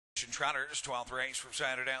Attention trotters, 12th race from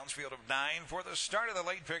Cider Downs, field of 9 for the start of the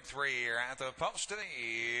late pick 3 here at the post of the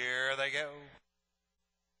year. They go.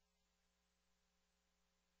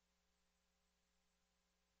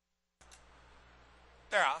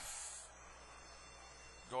 They're off.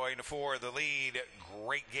 Going for the lead,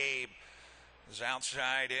 Great Game. His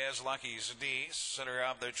outside is Lucky's Niece. Center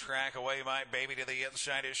of the track, away my baby to the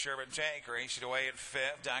inside is Sherman Tank. Racing away in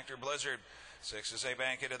 5th, Dr. Blizzard. 6 as they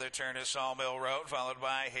bank into the turn is Sawmill Road, followed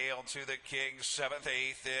by Hail to the King. 7th,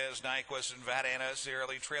 8th is Nyquist and Vadana's the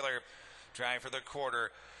early trailer. Trying for the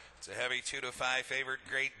quarter. It's a heavy 2-5 favorite.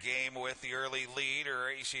 Great Game with the early lead.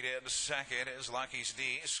 Racing in 2nd is Lucky's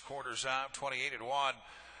Niece. Quarters up, 28-1.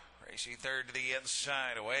 Racing 3rd to the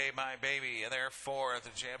inside, away my baby, and they're 4th.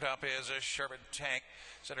 And jammed up is a Sherman Tank.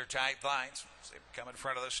 Center tight lines. They've come in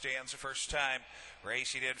front of the stands the first time.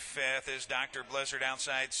 Racing in 5th is Dr. Blizzard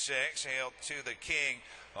outside 6. Hail to the King.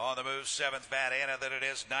 On the move, 7th, Vadana. Then it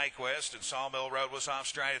is Nyquist. And Sawmill Road was off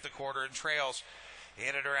stride at the quarter and trails.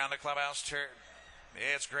 In and around the clubhouse turn.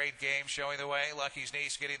 It's Great Game showing the way. Lucky's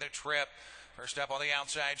Niece getting the trip. First up on the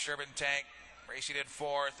outside, Sherman Tank. Racing in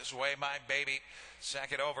 4th is Away My Baby.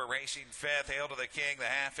 2nd over, racing 5th. Hail to the King, the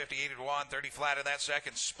half, 58-1, 30 flat in that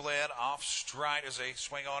 2nd split. Off stride as they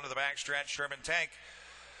swing on to the backstretch. Sherman Tank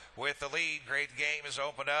with the lead. Great Game is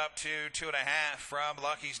opened up to 2.5 from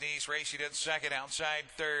Lucky's Niece. Racing in 2nd, outside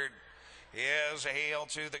 3rd is Hail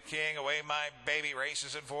to the King. Away My Baby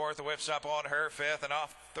races in 4th. The whips up on her 5th, and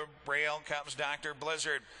off the rail comes Dr.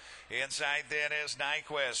 Blizzard. Inside then is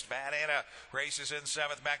Nyquist. Vadana races in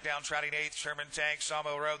 7th, back down trotting 8th. Sherman Tank,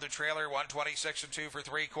 Sawmill Road, the trailer, 126-2 for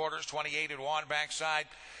 3/4, 28-1 backside.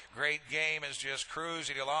 Great Game is just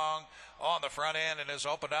cruising along on the front end and has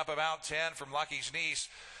opened up about 10 from Lucky's Niece.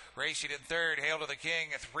 Racing in 3rd, Hail to the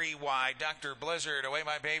King, 3 wide. Dr. Blizzard, Away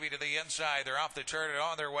My Baby to the inside. They're off the turn and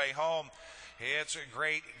on their way home. It's a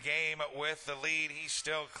Great Game with the lead. He's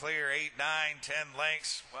still clear, 8, 9, 10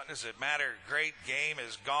 lengths. What does it matter? Great Game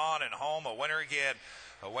is gone and home, a winner again.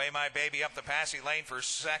 Away My Baby up the passing lane for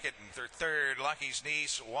 2nd and 3rd. Lucky's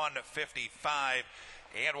Niece, 155-1.